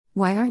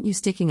Why aren't you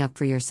sticking up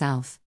for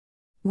yourself?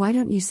 Why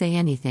don't you say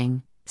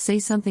anything, say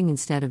something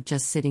instead of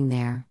just sitting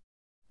there?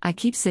 I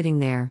keep sitting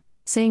there,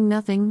 saying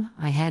nothing.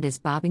 My head is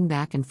bobbing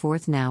back and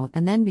forth now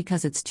and then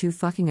because it's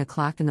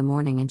 2:00 in the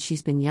morning and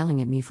she's been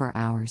yelling at me for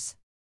hours.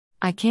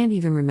 I can't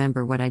even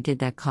remember what I did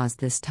that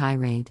caused this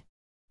tirade.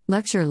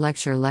 Lecture,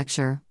 lecture,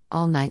 lecture,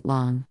 all night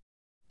long.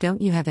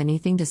 Don't you have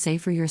anything to say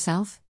for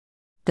yourself?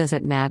 Does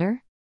it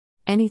matter?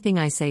 Anything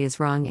I say is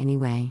wrong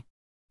anyway.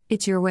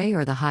 It's your way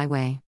or the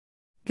highway.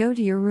 Go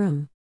to your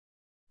room.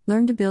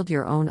 Learn to build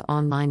your own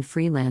online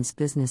freelance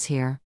business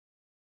here.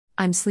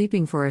 I'm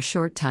sleeping for a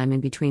short time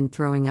in between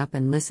throwing up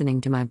and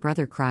listening to my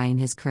brother cry in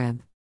his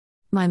crib.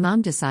 My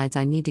mom decides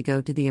I need to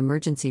go to the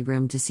emergency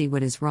room to see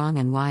what is wrong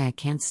and why I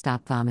can't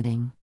stop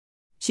vomiting.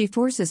 She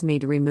forces me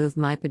to remove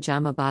my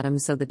pajama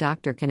bottoms so the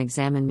doctor can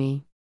examine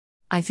me.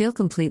 I feel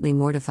completely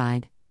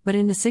mortified, but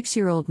in a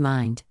 6-year-old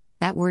mind,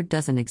 that word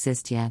doesn't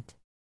exist yet.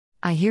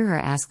 I hear her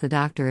ask the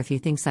doctor if he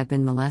thinks I've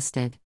been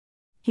molested.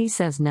 He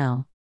says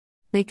no.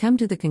 They come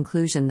to the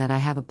conclusion that I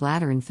have a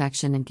bladder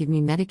infection and give me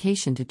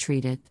medication to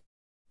treat it.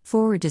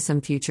 Forward to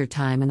some future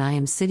time and I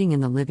am sitting in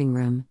the living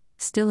room,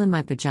 still in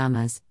my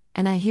pajamas,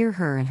 and I hear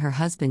her and her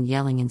husband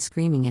yelling and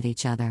screaming at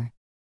each other.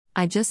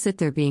 I just sit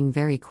there being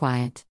very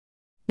quiet.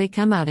 They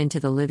come out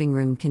into the living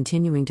room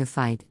continuing to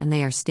fight and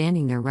they are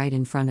standing there right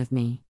in front of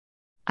me.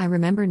 I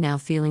remember now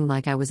feeling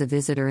like I was a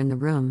visitor in the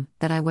room,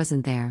 that I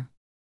wasn't there.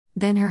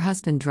 Then her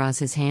husband draws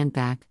his hand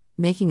back,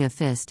 making a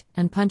fist,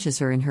 and punches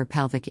her in her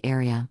pelvic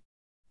area.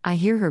 I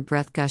hear her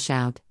breath gush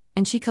out,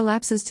 and she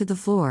collapses to the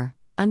floor,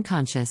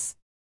 unconscious.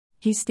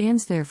 He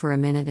stands there for a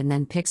minute and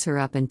then picks her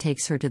up and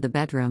takes her to the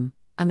bedroom,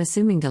 I'm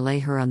assuming to lay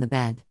her on the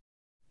bed.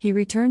 He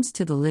returns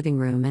to the living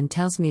room and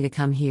tells me to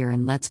come here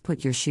and let's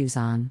put your shoes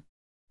on.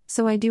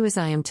 So I do as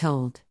I am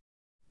told.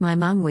 My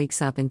mom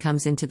wakes up and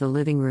comes into the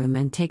living room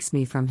and takes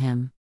me from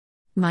him.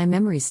 My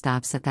memory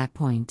stops at that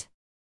point.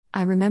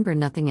 I remember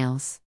nothing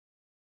else.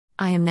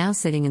 I am now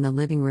sitting in the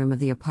living room of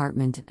the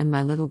apartment and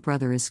my little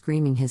brother is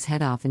screaming his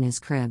head off in his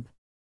crib.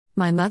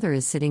 My mother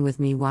is sitting with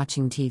me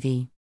watching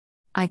TV.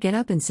 I get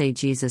up and say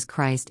Jesus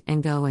Christ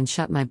and go and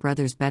shut my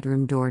brother's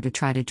bedroom door to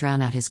try to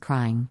drown out his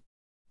crying.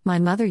 My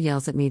mother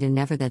yells at me to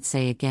never that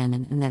say again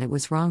and that it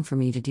was wrong for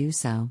me to do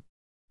so.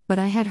 But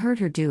I had heard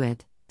her do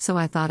it, so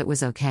I thought it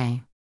was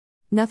okay.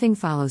 Nothing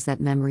follows that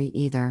memory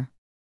either.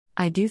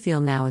 I do feel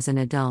now as an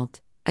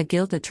adult, a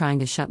guilt at trying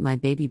to shut my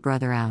baby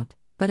brother out.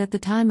 But at the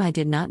time I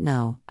did not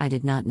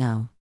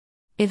know.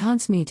 It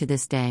haunts me to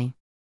this day.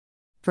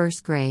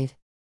 First grade.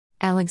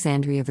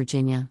 Alexandria,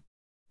 Virginia.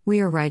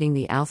 We are writing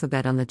the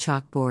alphabet on the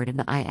chalkboard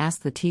and I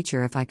asked the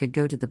teacher if I could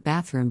go to the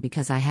bathroom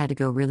because I had to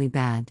go really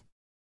bad.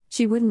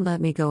 She wouldn't let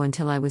me go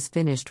until I was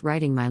finished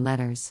writing my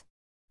letters.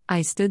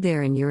 I stood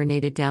there and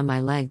urinated down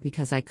my leg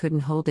because I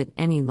couldn't hold it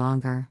any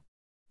longer.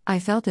 I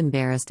felt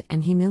embarrassed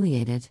and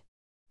humiliated.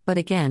 But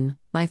again,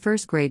 my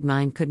first grade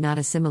mind could not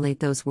assimilate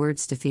those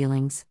words to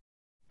feelings.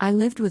 I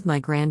lived with my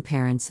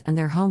grandparents and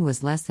their home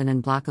was less than a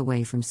block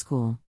away from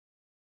school.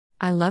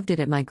 I loved it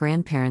at my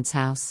grandparents'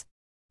 house.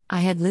 I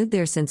had lived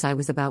there since I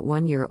was about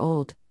 1 year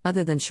old,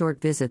 other than short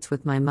visits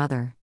with my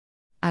mother.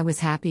 I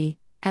was happy,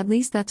 at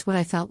least that's what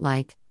I felt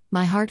like.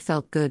 My heart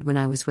felt good when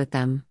I was with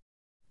them.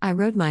 I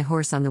rode my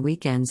horse on the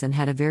weekends and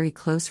had a very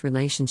close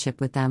relationship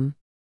with them.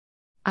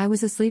 I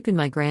was asleep in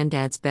my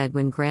granddad's bed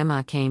when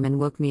Grandma came and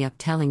woke me up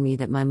telling me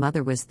that my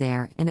mother was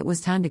there and it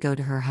was time to go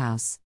to her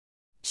house.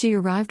 She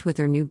arrived with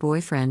her new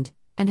boyfriend,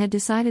 and had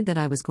decided that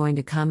I was going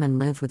to come and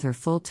live with her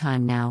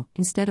full-time now,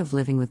 instead of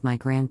living with my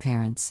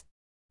grandparents.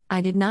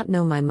 I did not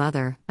know my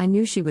mother. I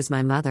knew she was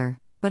my mother,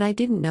 but I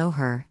didn't know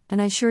her, and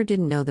I sure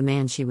didn't know the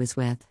man she was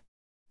with.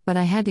 But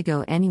I had to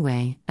go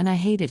anyway, and I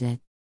hated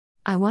it.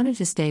 I wanted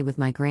to stay with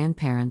my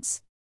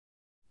grandparents.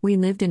 We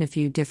lived in a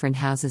few different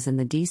houses in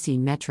the DC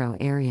metro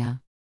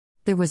area.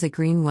 There was a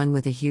green one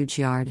with a huge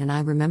yard and I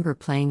remember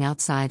playing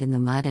outside in the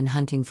mud and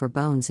hunting for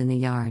bones in the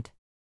yard.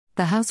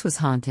 The house was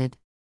haunted.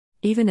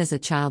 Even as a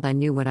child I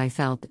knew what I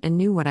felt and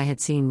knew what I had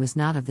seen was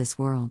not of this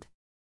world.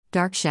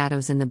 Dark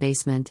shadows in the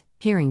basement,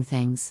 hearing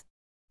things.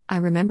 I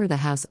remember the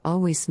house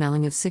always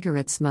smelling of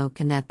cigarette smoke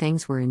and that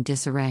things were in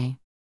disarray.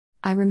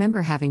 I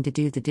remember having to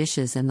do the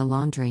dishes and the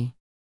laundry.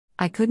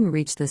 I couldn't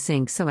reach the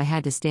sink so I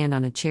had to stand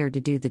on a chair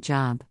to do the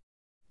job.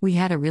 We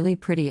had a really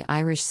pretty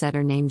Irish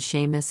setter named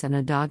Seamus and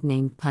a dog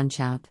named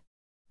Punch-Out.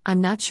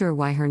 I'm not sure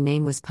why her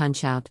name was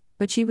Punch-Out,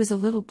 but she was a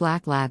little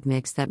black lab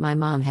mix that my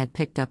mom had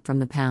picked up from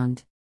the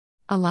pound.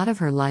 A lot of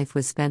her life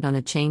was spent on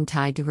a chain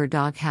tied to her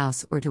dog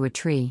house or to a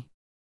tree.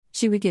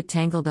 She would get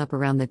tangled up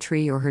around the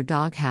tree or her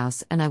dog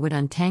house and I would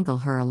untangle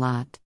her a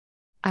lot.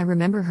 I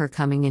remember her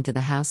coming into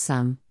the house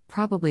some,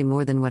 probably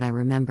more than what I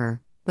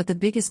remember, but the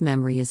biggest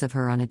memory is of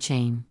her on a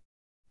chain.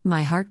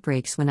 My heart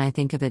breaks when I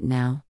think of it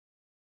now.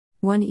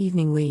 One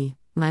evening we,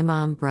 my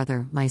mom,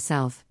 brother,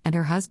 myself, and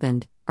her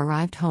husband,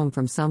 arrived home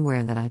from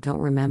somewhere that I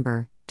don't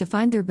remember, to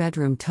find their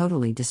bedroom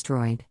totally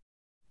destroyed.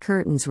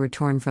 Curtains were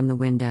torn from the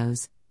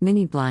windows,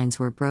 many blinds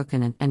were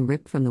broken and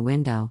ripped from the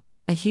window,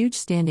 a huge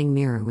standing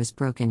mirror was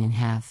broken in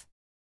half.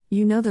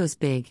 You know those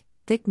big,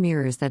 thick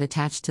mirrors that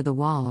attach to the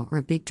wall or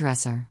a big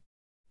dresser.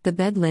 The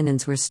bed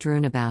linens were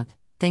strewn about,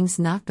 things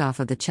knocked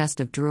off of the chest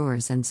of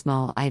drawers and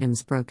small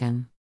items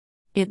broken.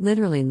 It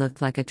literally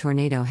looked like a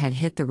tornado had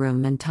hit the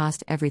room and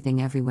tossed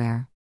everything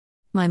everywhere.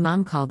 My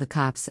mom called the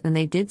cops and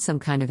they did some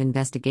kind of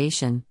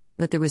investigation,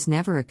 but there was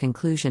never a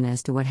conclusion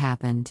as to what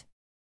happened.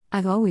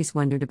 I've always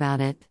wondered about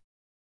it.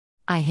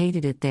 I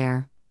hated it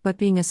there, but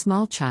being a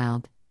small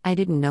child, I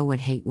didn't know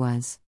what hate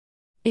was.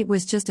 It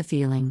was just a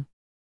feeling.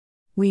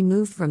 We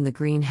moved from the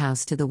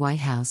greenhouse to the White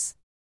House.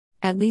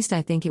 At least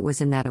I think it was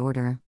in that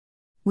order.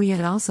 We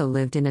had also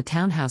lived in a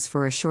townhouse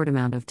for a short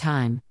amount of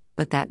time,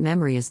 but that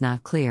memory is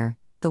not clear.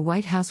 The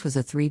White House was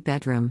a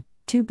 3-bedroom,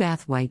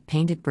 2-bath white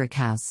painted brick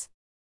house.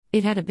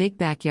 It had a big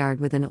backyard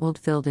with an old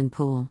filled-in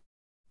pool.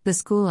 The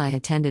school I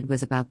attended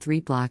was about 3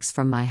 blocks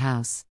from my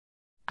house.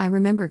 I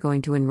remember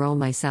going to enroll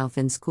myself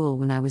in school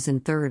when I was in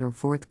 3rd or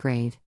 4th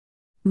grade.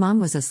 Mom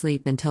was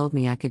asleep and told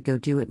me I could go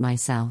do it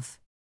myself.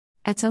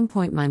 At some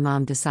point my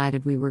mom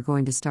decided we were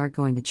going to start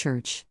going to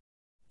church.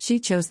 She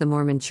chose the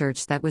Mormon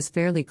church that was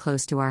fairly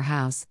close to our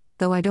house,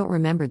 though I don't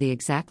remember the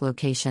exact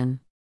location.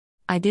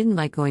 I didn't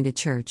like going to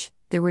church,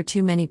 there were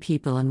too many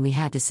people and we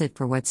had to sit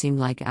for what seemed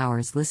like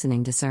hours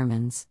listening to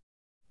sermons.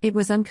 It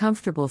was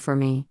uncomfortable for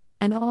me,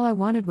 and all I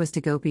wanted was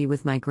to go be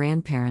with my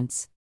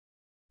grandparents.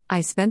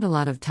 I spent a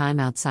lot of time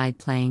outside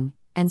playing,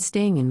 and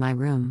staying in my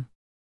room.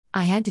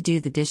 I had to do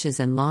the dishes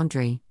and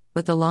laundry,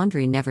 but the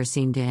laundry never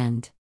seemed to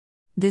end.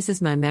 This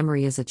is my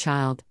memory as a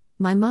child.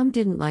 My mom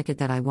didn't like it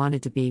that I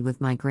wanted to be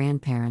with my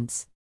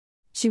grandparents.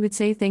 She would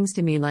say things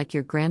to me like,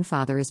 "Your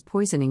grandfather is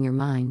poisoning your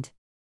mind.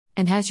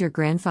 And has your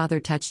grandfather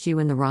touched you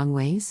in the wrong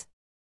ways?"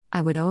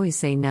 I would always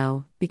say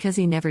no, because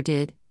he never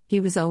did. He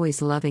was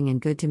always loving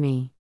and good to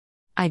me.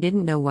 I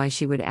didn't know why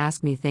she would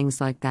ask me things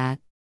like that.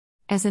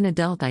 As an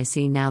adult, I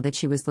see now that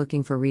she was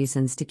looking for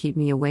reasons to keep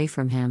me away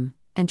from him,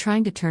 and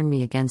trying to turn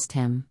me against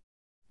him.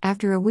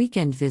 After a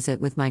weekend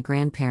visit with my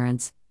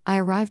grandparents, I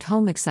arrived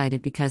home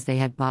excited because they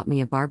had bought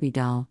me a Barbie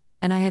doll,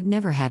 and I had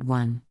never had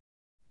one.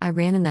 I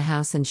ran in the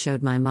house and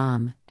showed my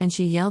mom, and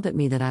she yelled at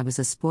me that I was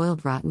a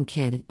spoiled rotten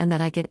kid and that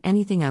I get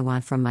anything I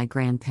want from my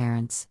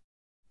grandparents.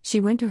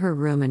 She went to her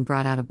room and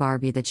brought out a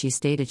Barbie that she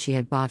stated she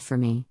had bought for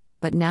me,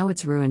 but now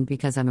it's ruined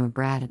because I'm a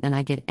brat and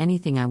I get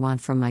anything I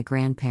want from my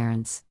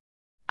grandparents.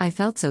 I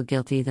felt so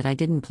guilty that I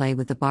didn't play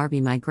with the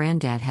Barbie my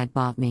granddad had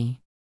bought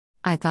me.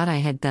 I thought I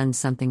had done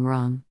something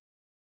wrong.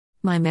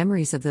 My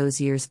memories of those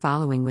years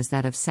following was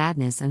that of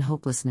sadness and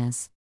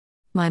hopelessness.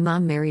 My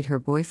mom married her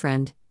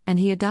boyfriend, and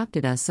he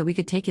adopted us so we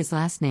could take his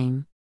last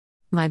name.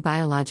 My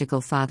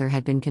biological father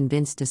had been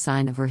convinced to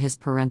sign over his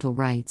parental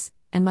rights,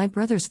 and my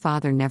brother's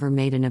father never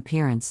made an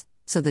appearance,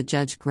 so the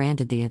judge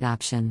granted the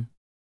adoption.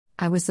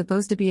 I was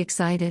supposed to be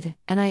excited,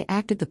 and I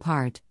acted the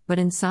part, but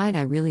inside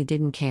I really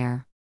didn't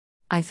care.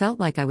 I felt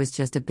like I was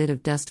just a bit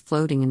of dust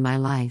floating in my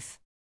life.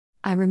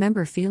 I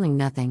remember feeling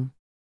nothing.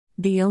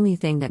 The only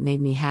thing that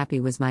made me happy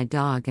was my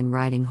dog and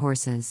riding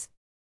horses.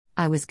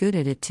 I was good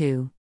at it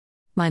too.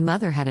 My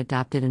mother had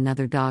adopted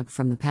another dog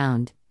from the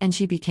pound, and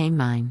she became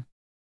mine.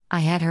 I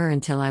had her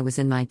until I was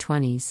in my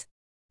 20s.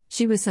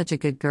 She was such a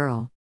good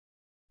girl.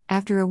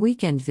 After a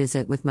weekend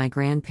visit with my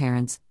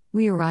grandparents,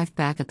 we arrived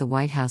back at the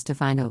White House to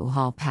find it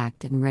all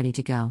packed and ready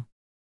to go.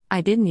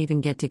 I didn't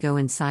even get to go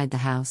inside the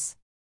house.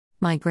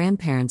 My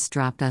grandparents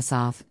dropped us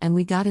off and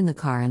we got in the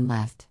car and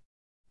left.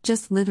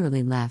 Just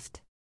literally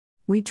left.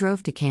 We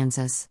drove to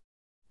Kansas.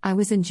 I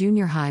was in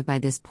junior high by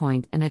this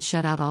point and had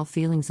shut out all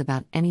feelings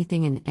about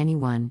anything and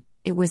anyone.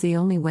 It was the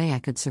only way I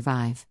could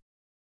survive.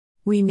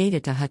 We made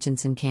it to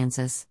Hutchinson,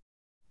 Kansas.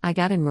 I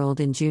got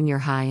enrolled in junior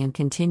high and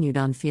continued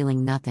on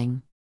feeling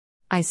nothing.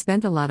 I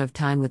spent a lot of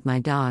time with my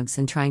dogs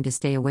and trying to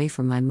stay away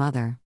from my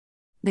mother.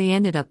 They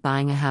ended up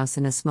buying a house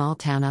in a small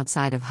town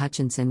outside of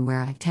Hutchinson where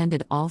I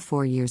attended all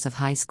 4 years of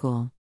high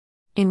school.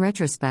 In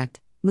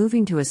retrospect,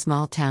 moving to a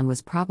small town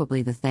was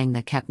probably the thing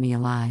that kept me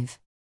alive.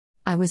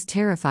 I was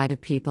terrified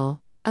of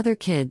people, other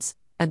kids,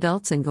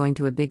 adults, and going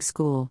to a big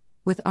school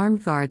with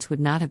armed guards would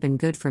not have been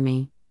good for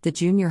me. The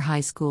junior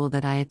high school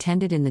that I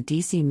attended in the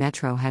DC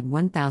metro had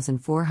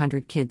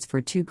 1,400 kids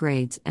for 2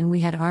 grades, and we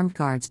had armed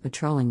guards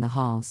patrolling the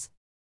halls.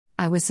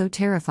 I was so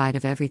terrified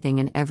of everything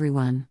and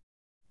everyone.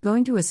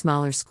 Going to a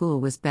smaller school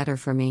was better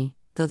for me,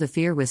 though the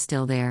fear was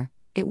still there.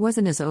 It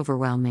wasn't as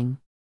overwhelming.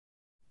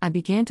 I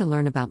began to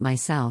learn about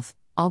myself,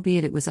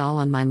 albeit it was all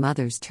on my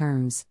mother's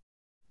terms.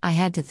 I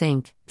had to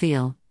think,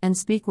 feel, and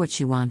speak what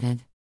she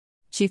wanted.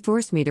 She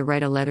forced me to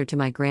write a letter to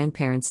my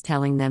grandparents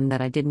telling them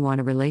that I didn't want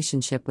a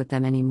relationship with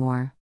them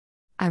anymore.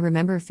 I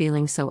remember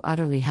feeling so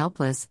utterly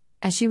helpless,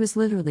 as she was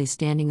literally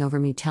standing over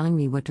me telling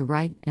me what to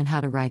write and how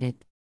to write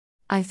it.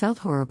 I felt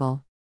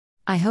horrible.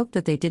 I hoped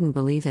that they didn't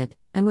believe it,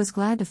 and was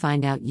glad to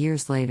find out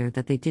years later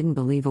that they didn't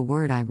believe a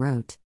word I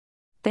wrote.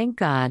 Thank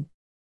God.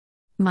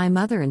 My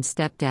mother and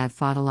stepdad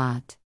fought a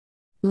lot.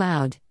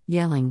 Loud,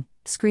 yelling,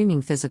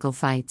 screaming physical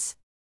fights.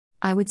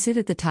 I would sit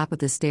at the top of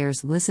the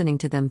stairs listening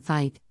to them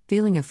fight,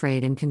 feeling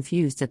afraid and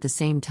confused at the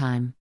same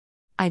time.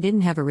 I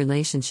didn't have a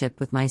relationship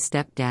with my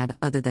stepdad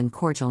other than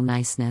cordial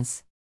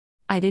niceness.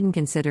 I didn't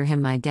consider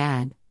him my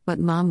dad, but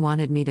Mom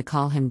wanted me to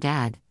call him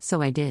Dad,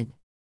 so I did.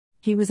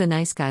 He was a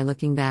nice guy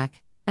looking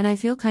back, and I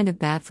feel kind of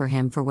bad for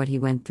him for what he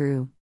went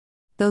through.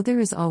 Though there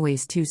is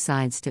always two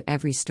sides to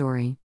every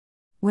story.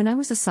 When I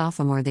was a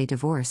sophomore, they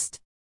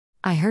divorced.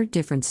 I heard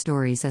different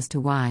stories as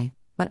to why,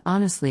 but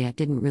honestly, I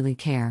didn't really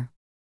care.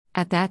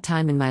 At that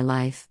time in my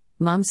life,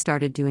 Mom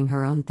started doing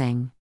her own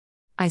thing.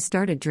 I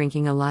started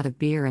drinking a lot of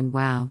beer, and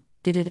wow,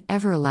 did it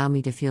ever allow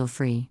me to feel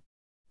free.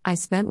 I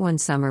spent one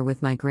summer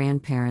with my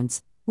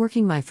grandparents,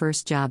 working my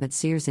first job at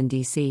Sears in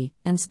DC,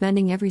 and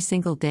spending every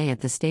single day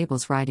at the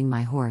stables riding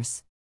my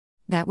horse.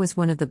 That was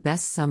one of the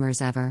best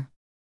summers ever.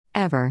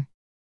 Ever.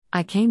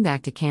 I came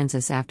back to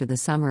Kansas after the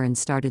summer and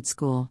started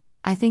school.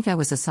 I think I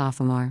was a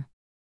sophomore.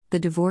 The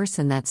divorce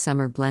and that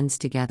summer blends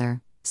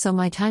together, so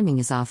my timing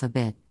is off a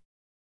bit.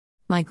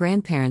 My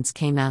grandparents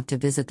came out to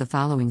visit the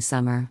following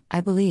summer,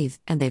 I believe,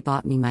 and they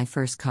bought me my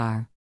first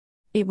car.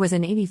 It was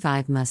an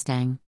 '85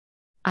 Mustang.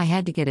 I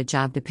had to get a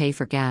job to pay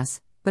for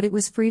gas, but it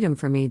was freedom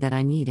for me that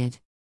I needed.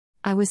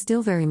 I was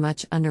still very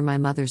much under my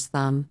mother's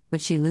thumb,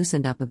 but she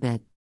loosened up a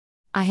bit.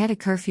 I had a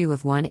curfew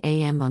of 1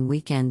 a.m. on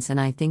weekends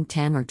and I think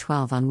 10 or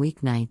 12 on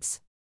weeknights.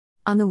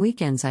 On the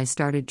weekends I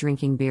started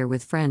drinking beer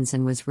with friends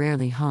and was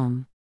rarely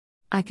home.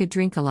 I could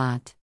drink a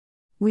lot.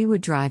 We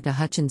would drive to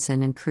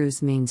Hutchinson and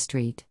cruise Main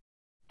Street.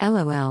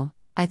 LOL,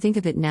 I think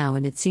of it now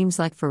and it seems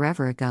like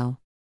forever ago.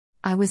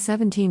 I was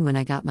 17 when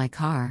I got my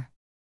car.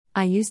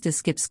 I used to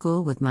skip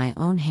school with my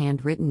own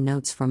handwritten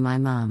notes from my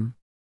mom.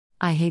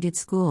 I hated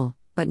school,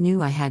 but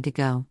knew I had to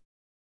go.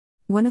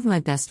 One of my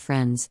best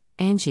friends,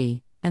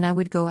 Angie, and I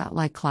would go out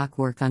like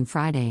clockwork on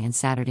Friday and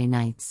Saturday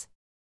nights.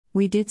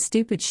 We did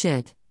stupid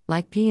shit,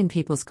 like pee in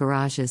people's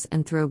garages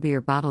and throw beer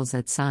bottles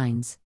at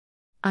signs.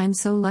 I'm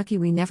so lucky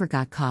we never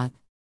got caught.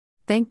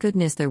 Thank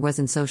goodness there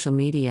wasn't social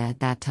media at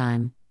that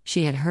time.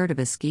 She had heard of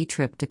a ski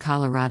trip to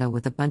Colorado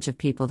with a bunch of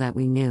people that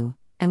we knew,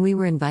 and we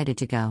were invited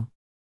to go.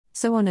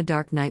 So on a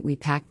dark night we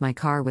packed my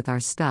car with our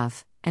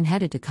stuff, and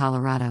headed to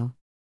Colorado.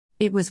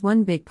 It was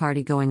one big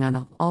party going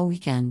on all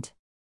weekend.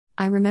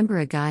 I remember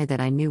a guy that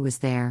I knew was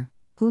there,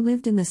 who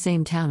lived in the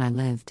same town I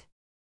lived.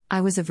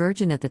 I was a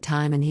virgin at the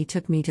time and he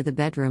took me to the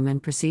bedroom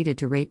and proceeded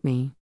to rape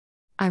me.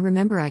 I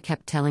remember I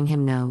kept telling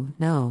him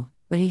no,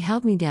 but he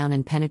held me down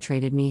and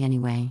penetrated me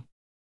anyway.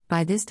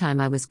 By this time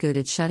I was good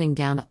at shutting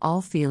down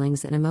all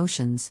feelings and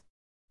emotions.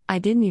 I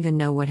didn't even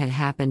know what had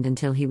happened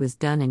until he was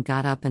done and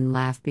got up and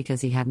laughed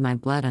because he had my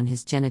blood on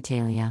his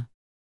genitalia.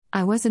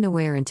 I wasn't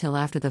aware until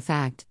after the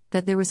fact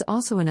that there was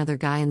also another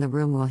guy in the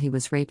room while he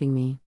was raping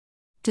me.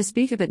 To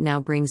speak of it now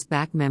brings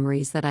back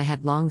memories that I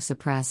had long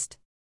suppressed.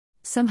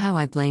 Somehow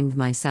I blamed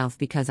myself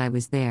because I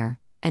was there,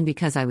 and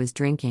because I was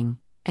drinking,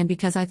 and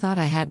because I thought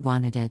I had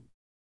wanted it.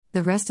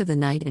 The rest of the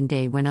night and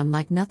day went on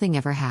like nothing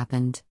ever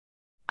happened.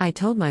 I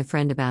told my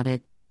friend about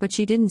it, but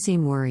she didn't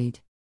seem worried.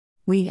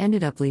 We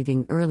ended up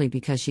leaving early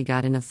because she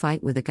got in a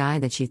fight with a guy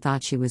that she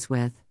thought she was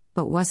with,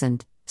 but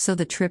wasn't, so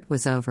the trip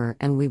was over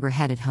and we were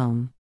headed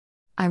home.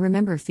 I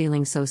remember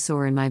feeling so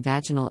sore in my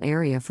vaginal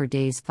area for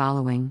days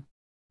following.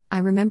 I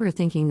remember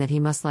thinking that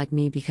he must like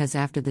me because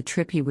after the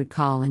trip he would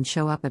call and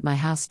show up at my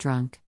house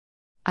drunk.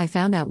 I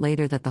found out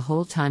later that the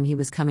whole time he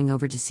was coming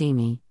over to see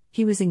me,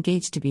 he was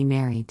engaged to be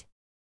married.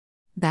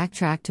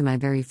 Backtrack to my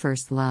very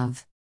first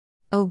love.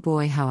 Oh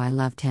boy, how I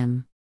loved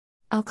him.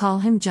 I'll call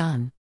him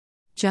John.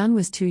 John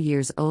was 2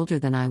 years older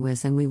than I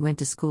was and we went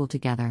to school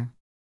together.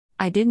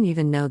 I didn't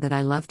even know that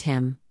I loved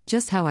him,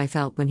 just how I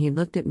felt when he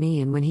looked at me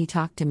and when he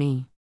talked to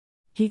me.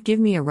 He'd give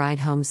me a ride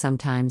home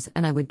sometimes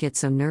and I would get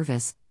so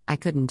nervous, I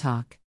couldn't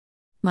talk.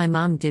 My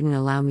mom didn't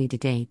allow me to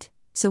date,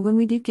 so when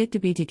we did get to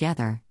be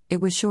together, it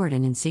was short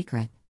and in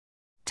secret.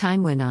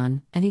 Time went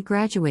on, and he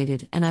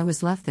graduated and I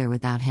was left there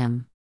without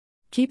him.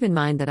 Keep in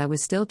mind that I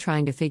was still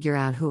trying to figure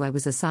out who I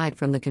was aside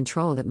from the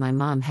control that my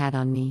mom had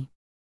on me.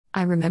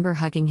 I remember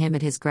hugging him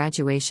at his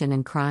graduation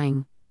and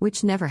crying,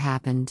 which never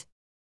happened.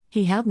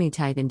 He held me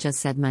tight and just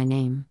said my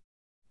name.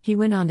 He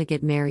went on to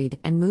get married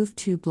and moved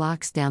 2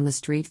 blocks down the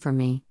street from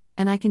me,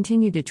 and I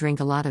continued to drink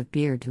a lot of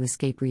beer to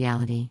escape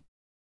reality.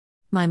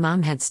 My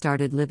mom had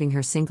started living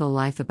her single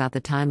life about the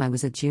time I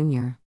was a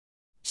junior.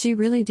 She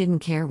really didn't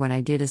care what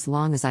I did as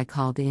long as I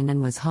called in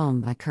and was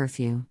home by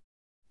curfew.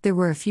 There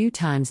were a few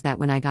times that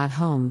when I got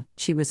home,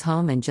 she was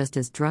home and just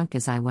as drunk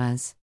as I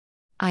was.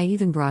 I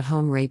even brought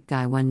home Rape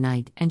Guy one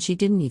night and she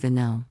didn't even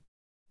know.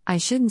 I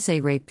shouldn't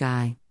say Rape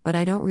Guy, but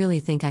I don't really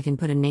think I can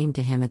put a name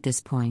to him at this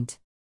point.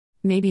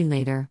 Maybe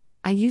later.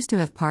 I used to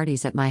have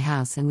parties at my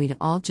house and we'd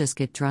all just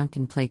get drunk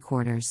and play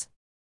quarters.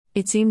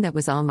 It seemed that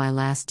was all my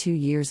last 2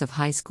 years of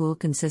high school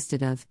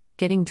consisted of,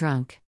 getting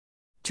drunk.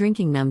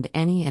 Drinking numbed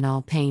any and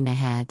all pain I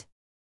had.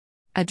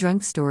 A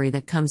drunk story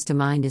that comes to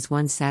mind is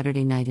one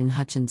Saturday night in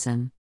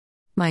Hutchinson.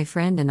 My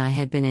friend and I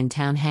had been in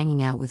town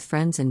hanging out with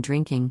friends and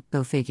drinking,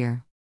 go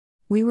figure.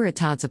 We were at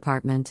Todd's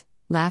apartment,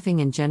 laughing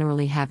and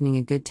generally having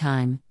a good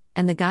time,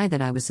 and the guy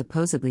that I was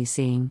supposedly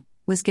seeing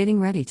was getting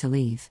ready to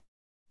leave.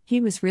 He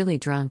was really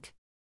drunk.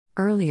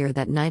 Earlier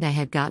that night I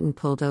had gotten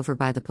pulled over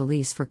by the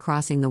police for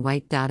crossing the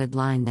white dotted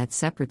line that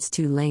separates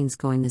 2 lanes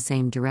going the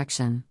same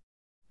direction.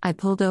 I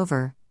pulled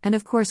over, and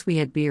of course we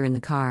had beer in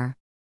the car.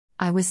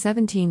 I was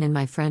 17 and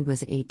my friend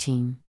was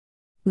 18.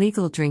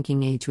 Legal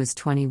drinking age was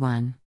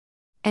 21.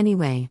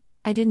 Anyway,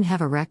 I didn't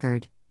have a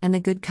record, and the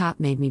good cop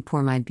made me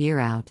pour my beer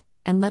out,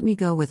 and let me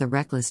go with a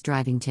reckless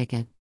driving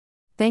ticket.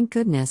 Thank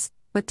goodness,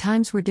 but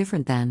times were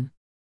different then.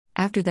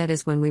 After that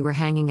is when we were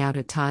hanging out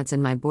at Todd's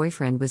and my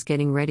boyfriend was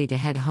getting ready to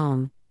head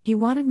home. He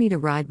wanted me to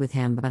ride with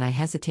him, but I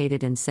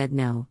hesitated and said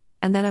no,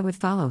 and that I would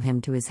follow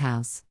him to his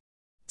house.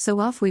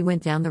 So off we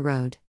went down the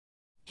road.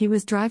 He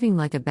was driving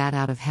like a bat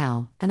out of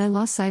hell, and I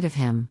lost sight of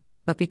him,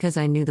 but because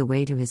I knew the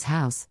way to his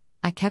house,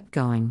 I kept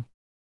going.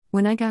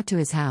 When I got to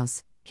his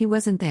house, he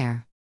wasn't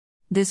there.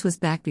 This was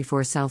back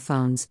before cell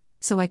phones,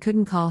 so I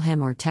couldn't call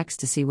him or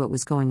text to see what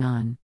was going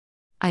on.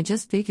 I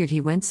just figured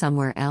he went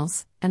somewhere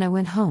else, and I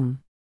went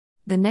home.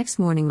 The next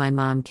morning my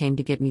mom came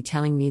to get me,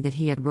 telling me that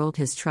he had rolled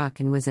his truck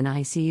and was in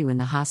ICU in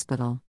the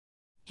hospital.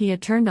 He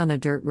had turned on a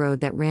dirt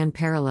road that ran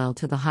parallel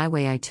to the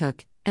highway I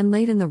took, and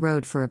laid in the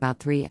road for about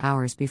 3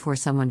 hours before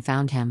someone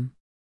found him.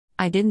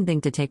 I didn't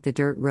think to take the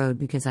dirt road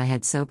because I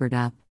had sobered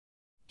up.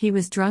 He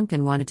was drunk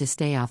and wanted to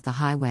stay off the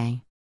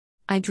highway.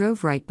 I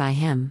drove right by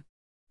him.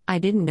 I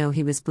didn't know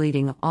he was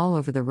bleeding all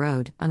over the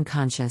road,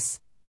 unconscious.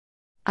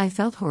 I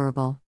felt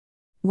horrible.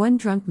 One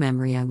drunk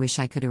memory I wish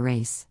I could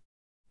erase.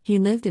 He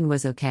lived and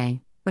was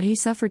okay, but he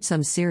suffered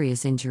some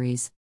serious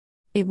injuries.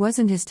 It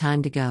wasn't his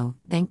time to go,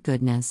 thank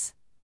goodness.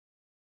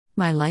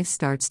 My life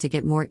starts to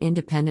get more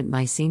independent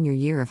my senior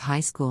year of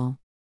high school.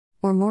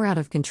 Or more out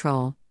of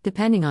control,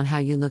 depending on how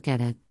you look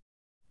at it.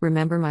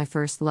 Remember my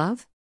first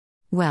love?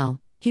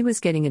 Well, he was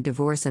getting a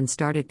divorce and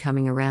started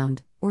coming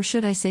around, or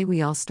should I say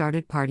we all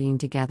started partying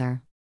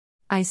together.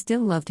 I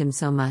still loved him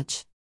so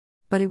much.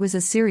 But it was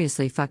a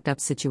seriously fucked up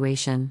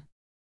situation.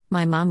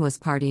 My mom was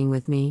partying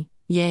with me,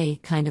 yay,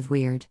 kind of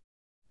weird.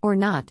 Or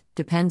not,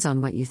 depends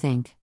on what you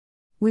think.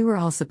 We were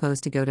all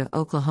supposed to go to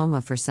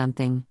Oklahoma for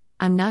something,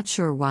 I'm not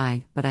sure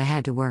why, but I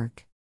had to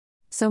work.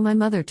 So my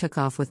mother took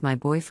off with my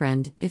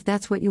boyfriend, if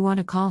that's what you want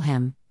to call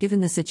him, given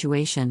the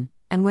situation,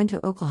 and went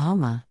to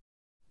Oklahoma.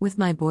 With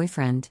my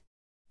boyfriend.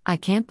 I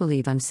can't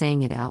believe I'm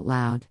saying it out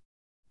loud.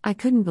 I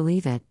couldn't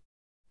believe it.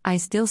 I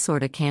still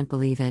sorta can't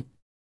believe it.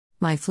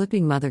 My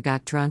flipping mother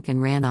got drunk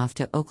and ran off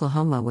to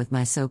Oklahoma with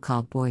my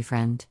so-called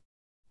boyfriend.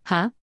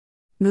 Huh?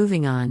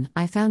 Moving on,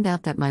 I found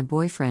out that my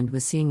boyfriend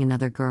was seeing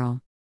another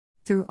girl.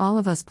 Through all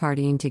of us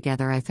partying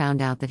together, I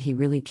found out that he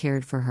really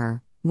cared for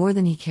her, more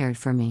than he cared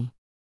for me.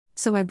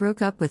 So I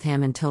broke up with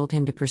him and told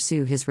him to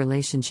pursue his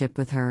relationship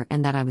with her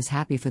and that I was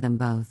happy for them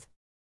both.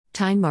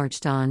 Time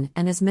marched on,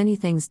 and as many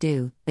things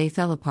do, they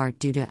fell apart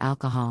due to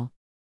alcohol.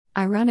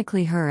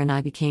 Ironically, her and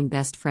I became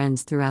best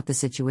friends throughout the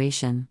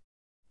situation.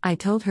 I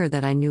told her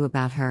that I knew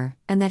about her,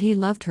 and that he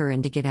loved her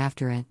and to get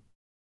after it.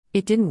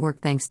 It didn't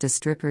work thanks to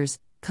strippers,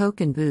 coke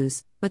and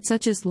booze, but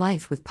such is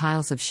life with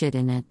piles of shit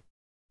in it.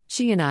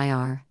 She and I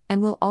are,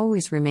 and will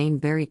always remain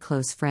very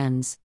close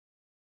friends.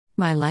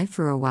 My life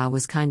for a while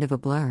was kind of a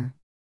blur.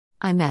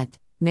 I met,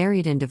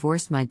 married and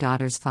divorced my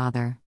daughter's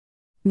father.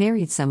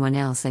 Married someone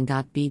else and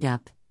got beat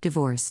up,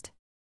 divorced.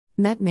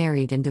 Met,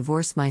 married and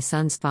divorced my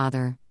son's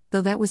father,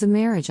 though that was a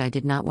marriage I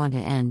did not want to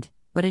end,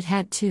 but it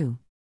had to.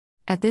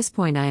 At this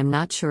point I am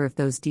not sure if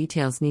those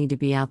details need to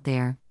be out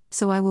there,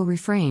 so I will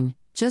refrain,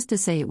 just to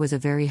say it was a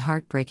very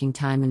heartbreaking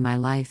time in my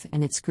life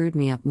and it screwed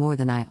me up more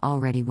than I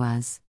already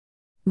was.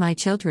 My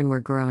children were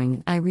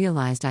growing, I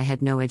realized I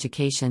had no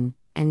education,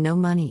 and no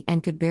money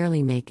and could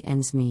barely make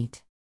ends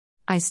meet.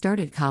 I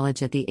started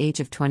college at the age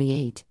of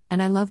 28,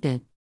 and I loved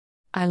it.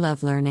 I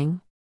love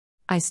learning.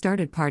 I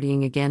started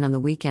partying again on the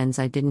weekends.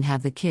 I didn't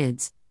have the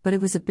kids, but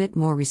it was a bit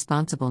more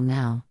responsible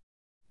now.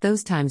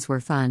 Those times were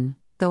fun,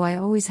 though I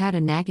always had a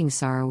nagging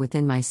sorrow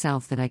within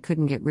myself that I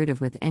couldn't get rid of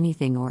with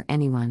anything or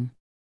anyone.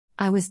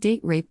 I was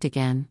date raped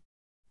again.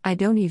 I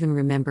don't even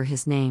remember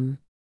his name.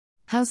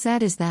 How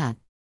sad is that?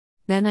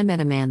 Then I met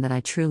a man that I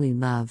truly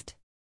loved.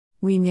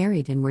 We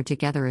married and were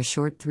together a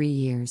short 3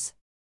 years.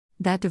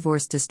 That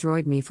divorce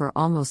destroyed me for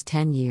almost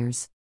 10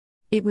 years.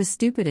 It was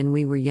stupid and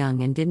we were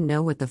young and didn't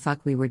know what the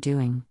fuck we were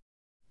doing.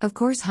 Of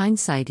course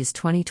hindsight is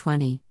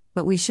 20/20,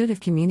 but we should have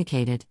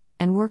communicated,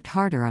 and worked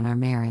harder on our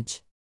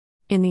marriage.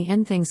 In the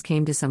end things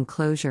came to some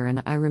closure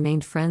and I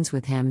remained friends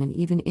with him and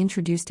even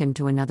introduced him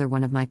to another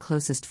one of my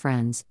closest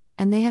friends,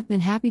 and they have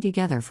been happy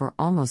together for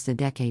almost a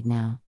decade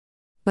now.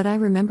 But I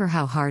remember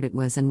how hard it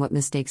was and what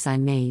mistakes I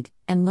made,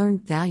 and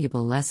learned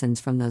valuable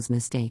lessons from those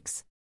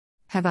mistakes.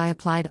 Have I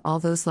applied all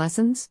those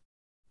lessons?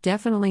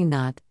 Definitely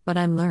not, but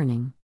I'm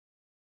learning.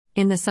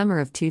 In the summer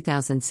of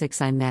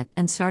 2006 I met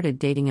and started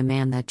dating a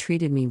man that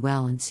treated me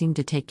well and seemed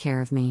to take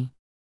care of me.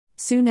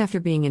 Soon after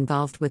being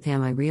involved with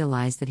him I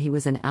realized that he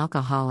was an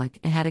alcoholic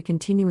and had a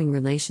continuing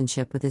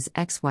relationship with his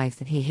ex-wife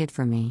that he hid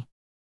from me.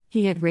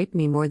 He had raped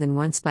me more than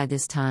once by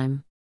this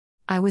time.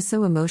 I was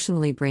so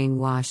emotionally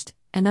brainwashed,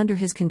 and under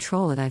his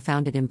control that I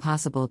found it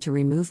impossible to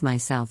remove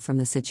myself from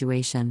the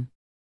situation.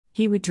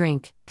 He would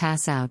drink,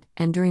 pass out,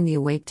 and during the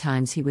awake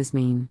times he was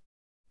mean.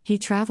 He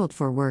traveled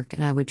for work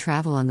and I would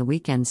travel on the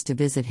weekends to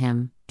visit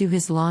him, do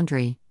his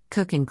laundry,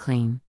 cook and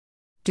clean.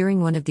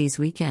 During one of these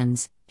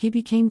weekends, he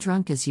became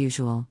drunk as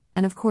usual,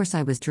 and of course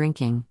I was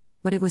drinking,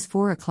 but it was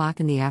 4 o'clock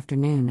in the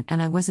afternoon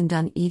and I wasn't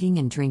done eating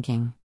and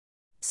drinking.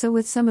 So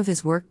with some of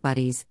his work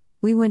buddies,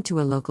 we went to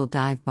a local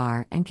dive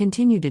bar and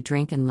continued to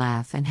drink and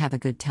laugh and have a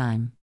good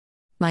time.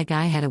 My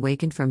guy had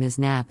awakened from his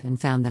nap and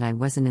found that I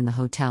wasn't in the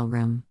hotel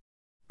room.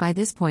 By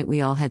this point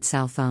we all had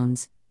cell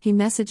phones. He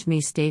messaged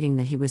me stating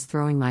that he was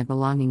throwing my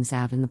belongings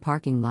out in the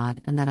parking lot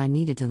and that I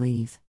needed to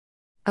leave.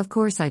 Of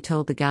course I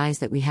told the guys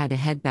that we had to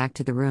head back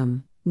to the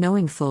room,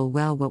 knowing full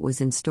well what was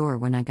in store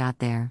when I got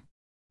there.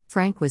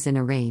 Frank was in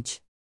a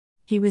rage.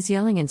 He was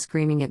yelling and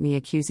screaming at me,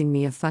 accusing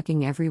me of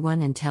fucking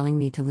everyone and telling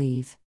me to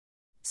leave.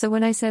 So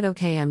when I said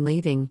okay, I'm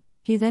leaving,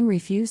 he then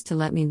refused to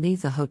let me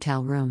leave the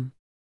hotel room.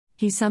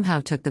 He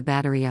somehow took the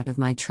battery out of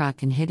my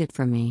truck and hid it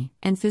from me,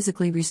 and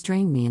physically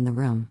restrained me in the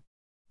room.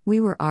 We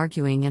were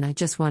arguing and I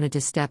just wanted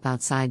to step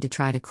outside to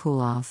try to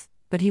cool off,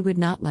 but he would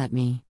not let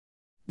me.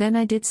 Then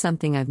I did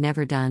something I've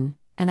never done,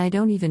 and I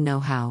don't even know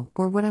how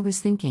or what I was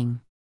thinking.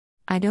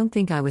 I don't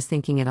think I was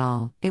thinking at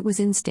all, it was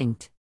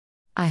instinct.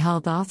 I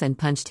hauled off and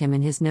punched him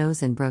in his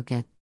nose and broke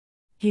it.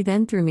 He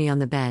then threw me on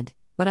the bed,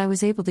 but I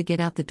was able to get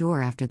out the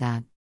door after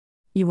that.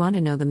 You want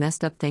to know the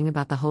messed up thing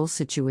about the whole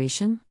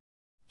situation?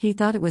 He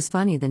thought it was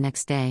funny the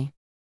next day.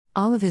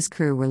 All of his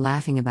crew were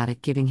laughing about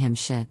it, giving him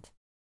shit.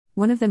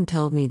 One of them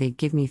told me they'd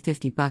give me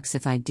 $50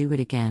 if I'd do it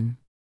again.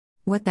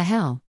 What the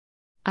hell?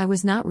 I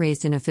was not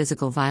raised in a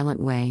physical violent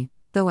way,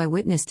 though I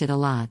witnessed it a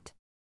lot.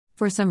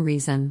 For some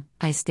reason,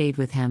 I stayed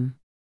with him.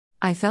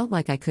 I felt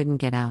like I couldn't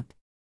get out.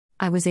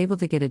 I was able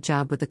to get a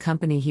job with the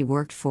company he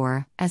worked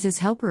for, as his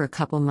helper a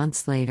couple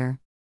months later.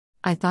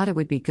 I thought it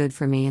would be good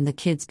for me and the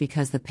kids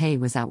because the pay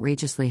was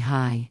outrageously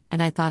high,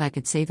 and I thought I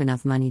could save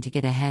enough money to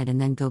get ahead and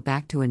then go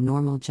back to a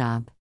normal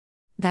job.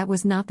 That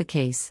was not the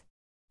case.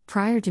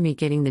 Prior to me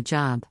getting the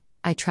job,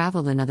 I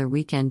traveled another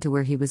weekend to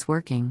where he was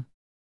working.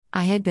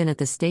 I had been at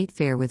the state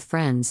fair with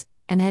friends,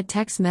 and had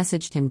text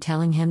messaged him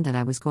telling him that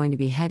I was going to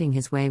be heading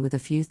his way with a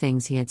few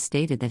things he had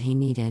stated that he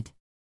needed.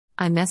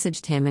 I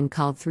messaged him and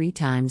called 3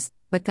 times,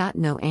 but got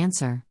no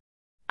answer.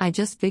 I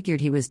just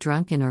figured he was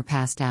drunken or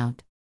passed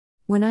out.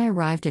 When I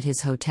arrived at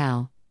his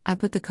hotel, I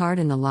put the card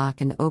in the lock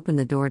and opened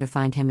the door to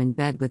find him in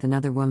bed with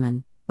another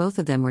woman. Both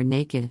of them were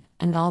naked,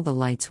 and all the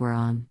lights were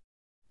on.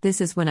 This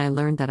is when I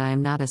learned that I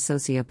am not a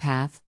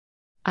sociopath.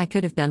 I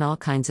could have done all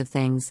kinds of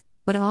things,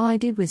 but all I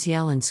did was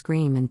yell and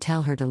scream and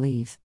tell her to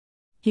leave.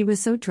 He was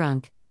so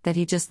drunk that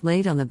he just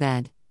laid on the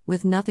bed,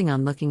 with nothing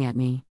on, looking at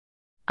me.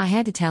 I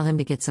had to tell him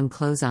to get some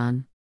clothes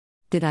on.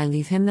 Did I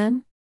leave him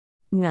then?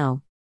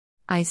 No.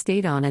 I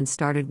stayed on and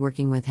started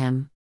working with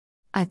him.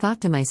 I thought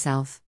to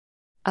myself,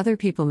 other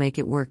people make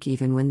it work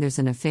even when there's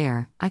an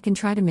affair, I can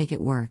try to make it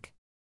work.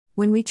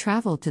 When we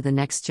traveled to the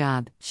next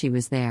job, she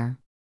was there.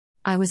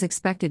 I was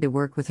expected to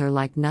work with her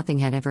like nothing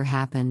had ever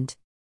happened.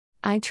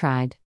 I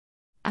tried.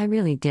 I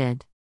really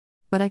did.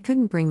 But I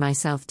couldn't bring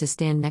myself to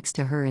stand next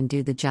to her and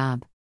do the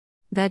job.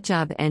 That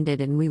job ended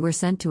and we were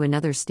sent to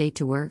another state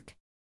to work.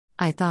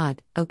 I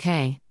thought,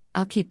 okay,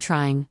 I'll keep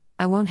trying,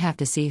 I won't have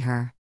to see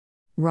her.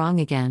 Wrong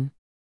again.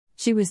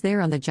 She was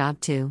there on the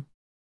job too.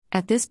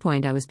 At this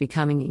point I was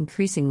becoming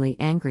increasingly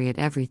angry at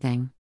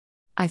everything.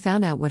 I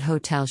found out what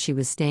hotel she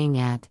was staying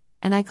at,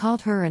 and I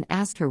called her and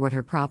asked her what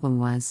her problem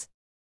was.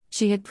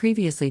 She had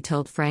previously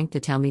told Frank to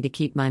tell me to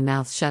keep my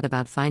mouth shut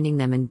about finding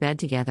them in bed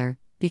together,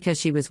 because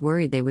she was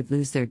worried they would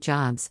lose their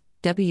jobs.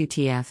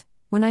 WTF,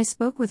 when I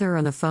spoke with her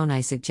on the phone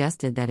I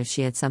suggested that if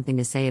she had something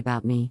to say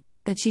about me,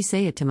 that she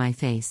say it to my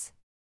face.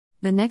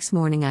 The next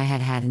morning I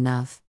had had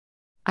enough.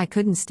 I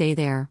couldn't stay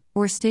there,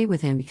 or stay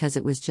with him because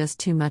it was just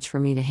too much for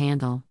me to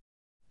handle.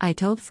 I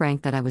told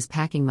Frank that I was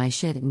packing my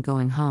shit and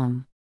going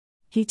home.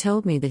 He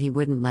told me that he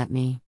wouldn't let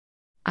me.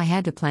 I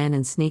had to plan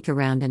and sneak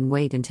around and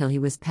wait until he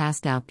was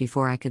passed out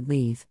before I could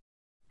leave.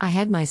 I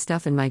had my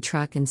stuff in my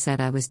truck and said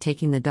I was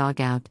taking the dog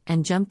out,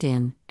 and jumped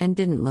in, and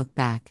didn't look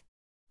back.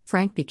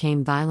 Frank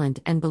became violent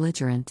and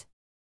belligerent.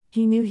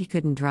 He knew he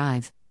couldn't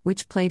drive,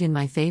 which played in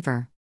my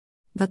favor.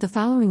 But the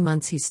following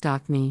months he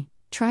stalked me,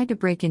 tried to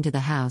break into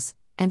the house,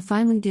 and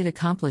finally did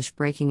accomplish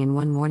breaking in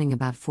one morning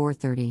about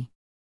 4:30.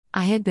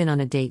 I had been on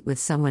a date with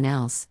someone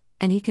else,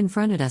 and he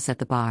confronted us at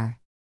the bar.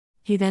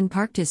 He then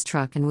parked his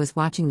truck and was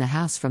watching the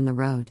house from the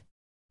road.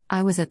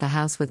 I was at the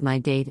house with my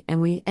date and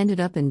we ended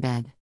up in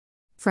bed.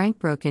 Frank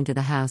broke into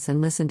the house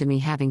and listened to me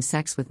having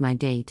sex with my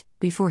date,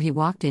 before he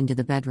walked into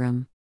the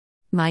bedroom.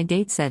 My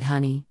date said,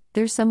 "Honey,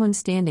 there's someone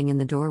standing in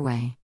the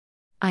doorway."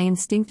 I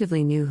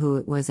instinctively knew who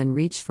it was and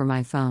reached for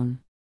my phone.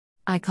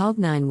 I called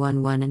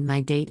 911 and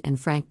my date and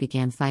Frank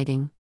began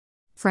fighting.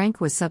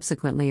 Frank was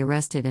subsequently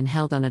arrested and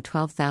held on a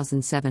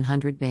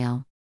 $12,700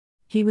 bail.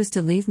 He was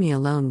to leave me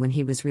alone when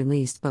he was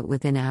released, but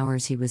within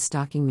hours he was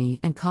stalking me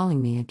and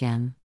calling me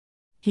again.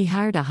 He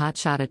hired a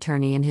hotshot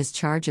attorney and his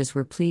charges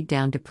were plead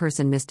down to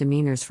person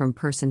misdemeanors from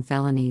person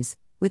felonies,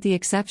 with the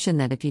exception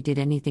that if he did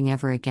anything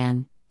ever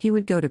again, he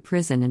would go to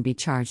prison and be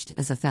charged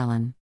as a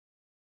felon.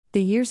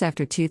 The years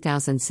after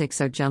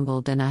 2006 are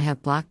jumbled and I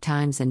have blocked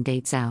times and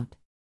dates out.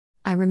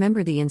 I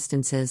remember the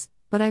instances,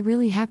 but I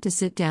really have to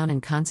sit down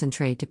and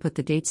concentrate to put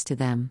the dates to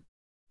them.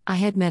 I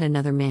had met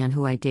another man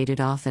who I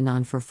dated off and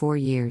on for 4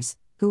 years,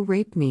 who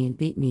raped me and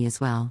beat me as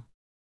well.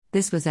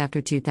 This was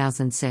after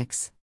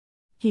 2006.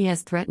 He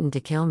has threatened to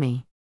kill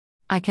me.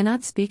 I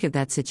cannot speak of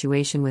that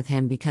situation with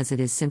him because it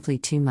is simply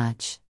too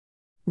much.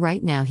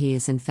 Right now he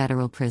is in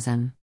federal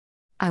prison.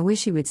 I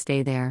wish he would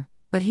stay there,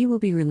 but he will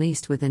be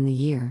released within the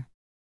year.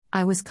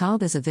 I was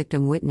called as a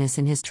victim witness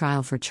in his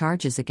trial for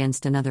charges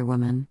against another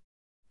woman.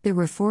 There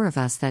were 4 of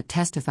us that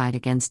testified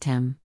against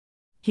him.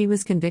 He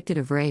was convicted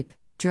of rape,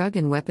 drug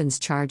and weapons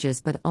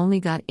charges but only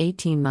got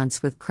 18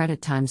 months with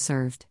credit time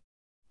served.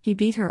 He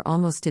beat her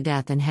almost to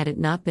death, and had it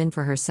not been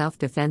for her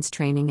self-defense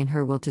training and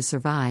her will to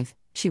survive,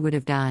 she would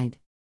have died.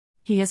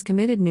 He has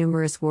committed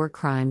numerous war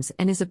crimes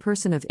and is a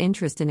person of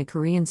interest in a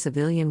Korean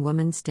civilian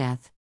woman's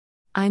death.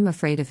 I'm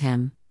afraid of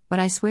him, but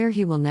I swear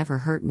he will never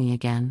hurt me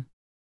again.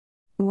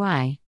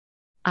 Why?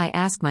 I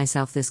ask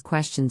myself this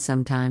question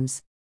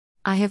sometimes.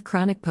 I have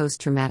chronic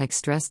post-traumatic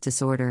stress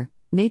disorder,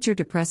 major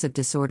depressive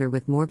disorder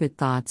with morbid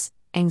thoughts,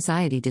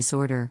 anxiety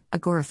disorder,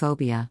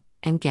 agoraphobia,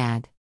 and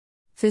GAD.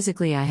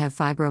 Physically, I have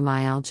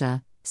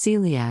fibromyalgia,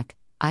 celiac,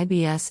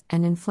 IBS,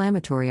 and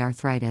inflammatory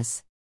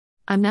arthritis.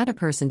 I'm not a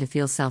person to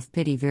feel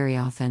self-pity very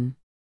often.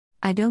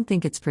 I don't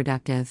think it's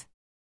productive.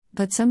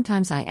 But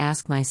sometimes I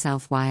ask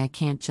myself why I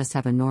can't just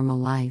have a normal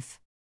life.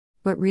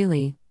 But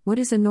really, what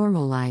is a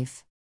normal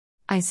life?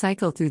 I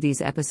cycle through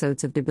these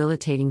episodes of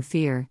debilitating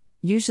fear,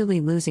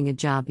 usually losing a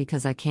job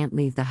because I can't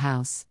leave the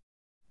house.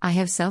 I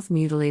have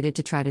self-mutilated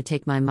to try to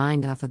take my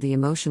mind off of the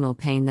emotional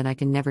pain that I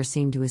can never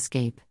seem to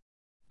escape.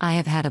 I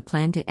have had a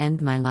plan to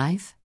end my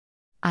life.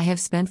 I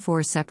have spent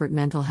 4 separate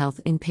mental health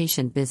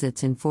inpatient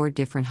visits in 4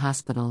 different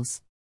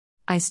hospitals.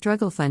 I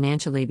struggle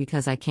financially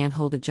because I can't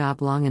hold a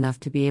job long enough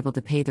to be able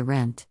to pay the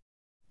rent.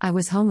 I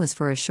was homeless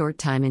for a short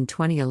time in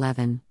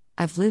 2011.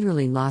 I've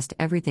literally lost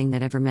everything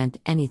that ever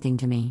meant anything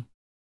to me.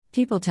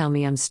 People tell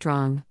me I'm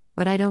strong,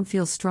 but I don't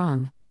feel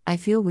strong. I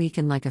feel weak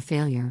and like a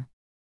failure.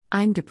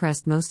 I'm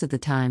depressed most of the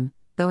time,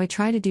 though I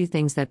try to do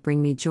things that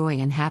bring me joy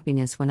and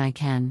happiness when I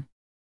can.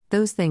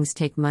 Those things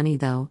take money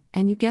though,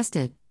 and you guessed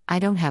it, I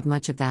don't have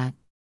much of that.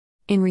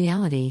 In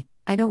reality,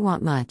 I don't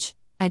want much.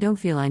 I don't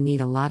feel I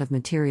need a lot of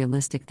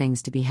materialistic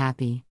things to be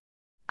happy.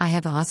 I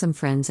have awesome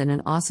friends and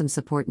an awesome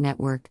support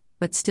network,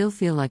 but still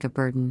feel like a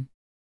burden.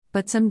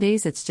 But some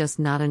days it's just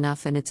not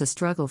enough, and it's a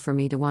struggle for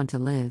me to want to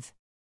live.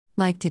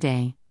 Like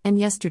today, and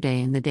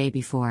yesterday and the day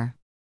before.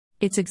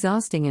 It's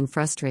exhausting and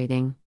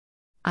frustrating.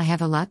 I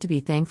have a lot to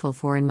be thankful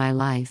for in my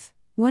life.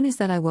 One is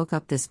that I woke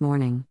up this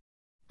morning.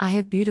 I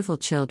have beautiful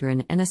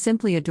children and a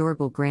simply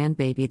adorable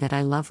grandbaby that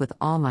I love with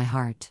all my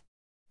heart.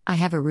 I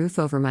have a roof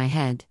over my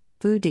head,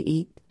 food to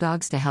eat,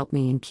 dogs to help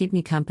me and keep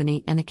me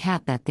company, and a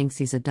cat that thinks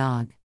he's a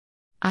dog.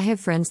 I have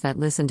friends that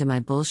listen to my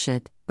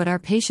bullshit, but are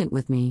patient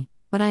with me,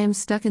 but I am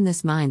stuck in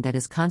this mind that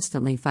is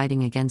constantly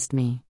fighting against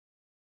me.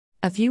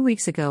 A few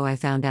weeks ago I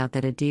found out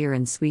that a dear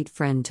and sweet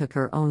friend took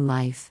her own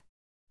life.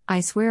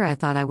 I swear I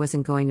thought I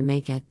wasn't going to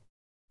make it.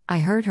 I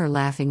heard her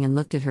laughing and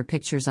looked at her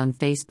pictures on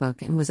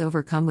Facebook and was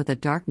overcome with a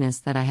darkness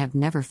that I have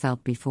never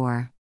felt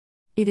before.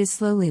 It is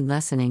slowly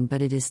lessening,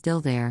 but it is still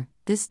there,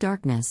 this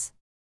darkness.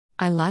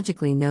 I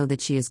logically know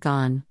that she is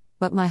gone,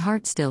 but my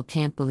heart still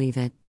can't believe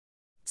it.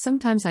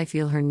 Sometimes I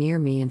feel her near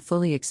me and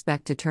fully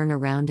expect to turn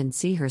around and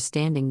see her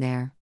standing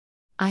there.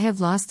 I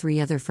have lost 3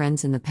 other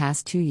friends in the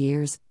past 2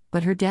 years,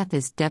 but her death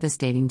is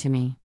devastating to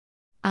me.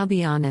 I'll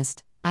be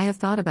honest, I have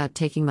thought about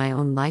taking my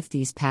own life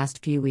these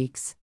past few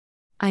weeks.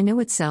 I know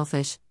it's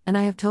selfish, and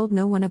I have told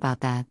no one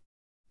about that.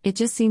 It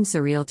just seems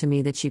surreal to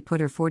me that she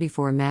put her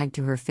 .44 mag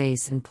to her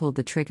face and pulled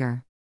the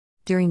trigger.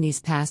 During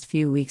these past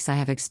few weeks I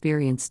have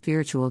experienced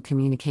spiritual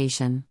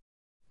communication.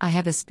 I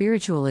have a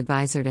spiritual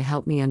advisor to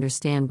help me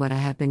understand what I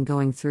have been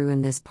going through,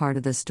 and this part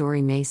of the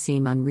story may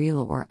seem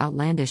unreal or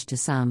outlandish to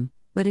some,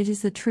 but it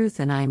is the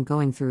truth and I am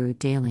going through it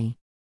daily.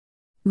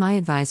 My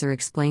advisor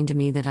explained to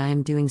me that I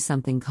am doing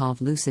something called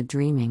lucid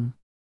dreaming.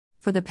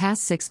 For the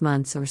past 6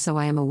 months or so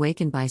I am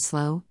awakened by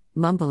slow,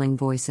 mumbling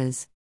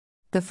voices.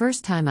 The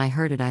first time I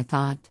heard it I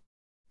thought,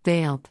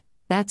 "Veiled,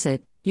 that's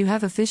it, you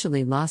have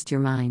officially lost your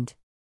mind."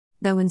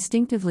 Though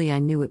instinctively I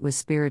knew it was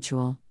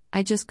spiritual,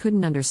 I just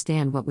couldn't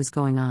understand what was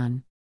going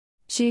on.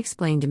 She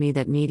explained to me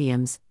that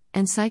mediums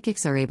and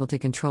psychics are able to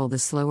control the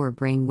slower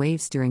brain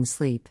waves during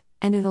sleep,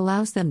 and it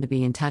allows them to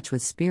be in touch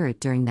with spirit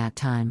during that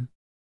time.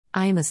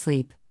 I am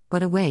asleep,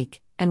 but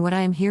awake, and what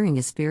I am hearing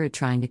is spirit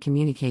trying to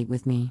communicate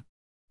with me.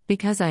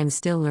 Because I am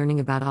still learning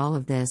about all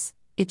of this,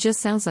 it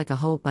just sounds like a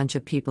whole bunch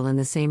of people in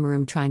the same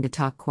room trying to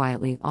talk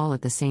quietly all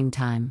at the same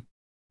time.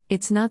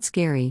 It's not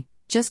scary,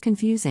 just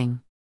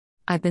confusing.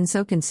 I've been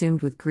so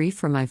consumed with grief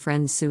from my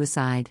friend's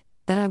suicide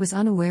that I was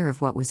unaware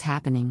of what was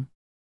happening.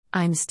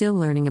 I'm still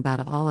learning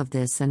about all of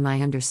this, and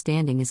my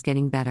understanding is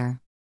getting better.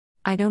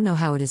 I don't know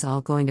how it is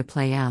all going to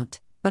play out,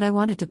 but I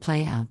want it to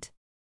play out.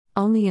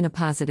 Only in a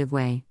positive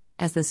way,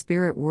 as the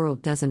spirit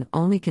world doesn't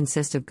only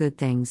consist of good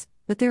things,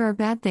 but there are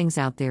bad things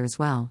out there as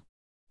well.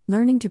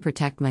 Learning to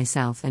protect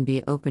myself and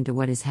be open to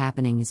what is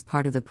happening is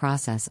part of the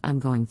process I'm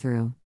going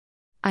through.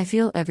 I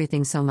feel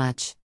everything so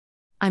much.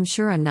 I'm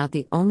sure I'm not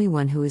the only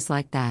one who is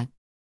like that.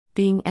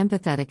 Being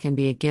empathetic can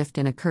be a gift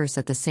and a curse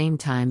at the same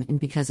time, and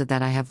because of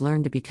that, I have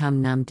learned to become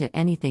numb to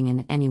anything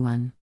and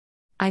anyone.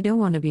 I don't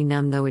want to be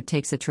numb, though it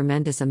takes a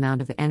tremendous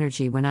amount of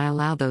energy when I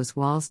allow those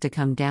walls to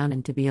come down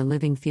and to be a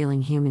living,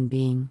 feeling human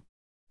being.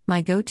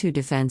 My go-to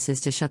defense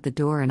is to shut the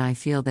door, and I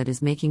feel that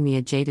is making me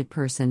a jaded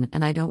person,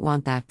 and I don't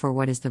want that for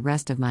what is the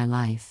rest of my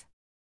life.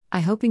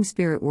 I hoping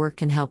spirit work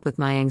can help with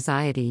my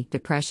anxiety,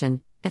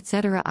 depression,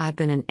 etc. I've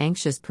been an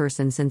anxious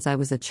person since I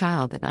was a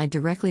child, and I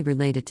directly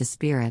relate it to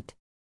spirit.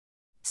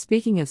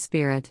 Speaking of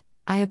spirit,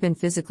 I have been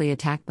physically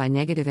attacked by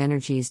negative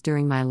energies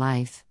during my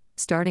life,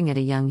 starting at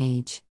a young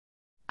age.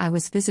 I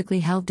was physically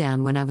held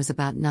down when I was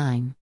about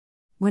 9.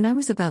 When I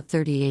was about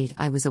 38,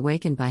 I was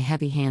awakened by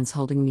heavy hands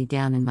holding me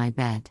down in my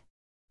bed.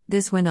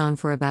 This went on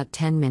for about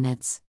 10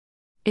 minutes.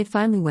 It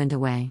finally went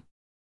away.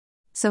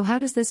 So how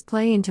does this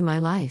play into my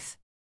life?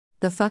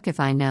 The fuck if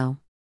I know.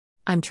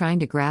 I'm trying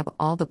to grab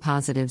all the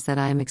positives that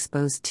I am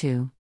exposed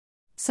to.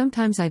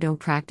 Sometimes I don't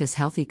practice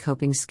healthy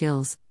coping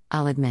skills,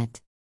 I'll admit.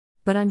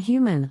 But I'm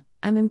human,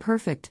 I'm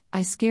imperfect,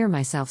 I scare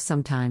myself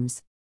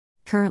sometimes.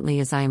 Currently,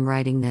 as I am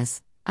writing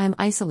this, I am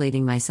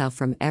isolating myself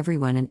from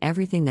everyone and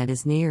everything that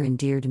is near and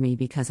dear to me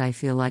because I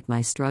feel like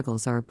my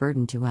struggles are a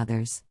burden to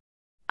others.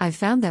 I've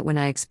found that when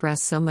I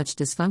express so much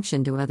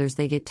dysfunction to others,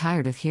 they get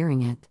tired of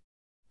hearing it.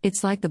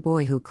 It's like the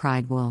boy who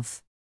cried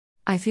wolf.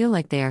 I feel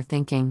like they are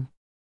thinking,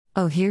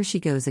 oh, here she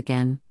goes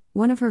again,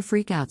 one of her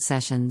freak-out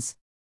sessions.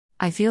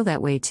 I feel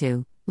that way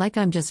too, like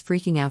I'm just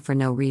freaking out for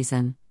no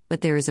reason, but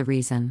there is a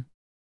reason.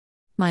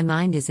 My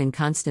mind is in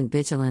constant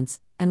vigilance,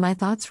 and my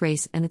thoughts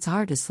race, and it's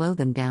hard to slow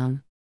them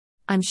down.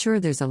 I'm sure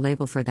there's a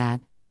label for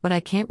that, but I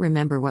can't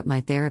remember what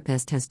my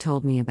therapist has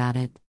told me about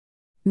it.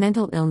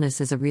 Mental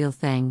illness is a real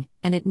thing,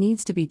 and it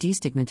needs to be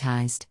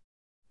destigmatized.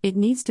 It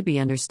needs to be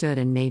understood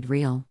and made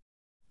real.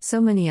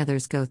 So many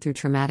others go through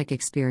traumatic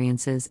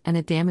experiences, and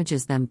it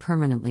damages them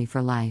permanently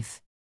for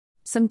life.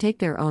 Some take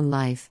their own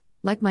life,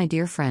 like my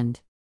dear friend.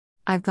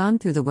 I've gone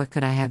through the what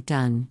could I have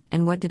done,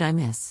 and what did I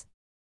miss?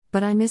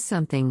 But I missed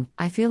something.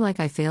 I feel like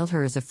I failed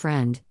her as a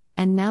friend,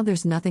 and now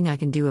there's nothing I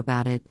can do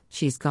about it.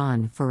 She's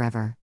gone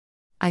forever.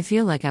 I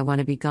feel like I want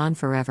to be gone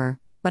forever,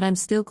 but I'm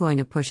still going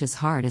to push as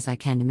hard as I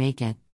can to make it.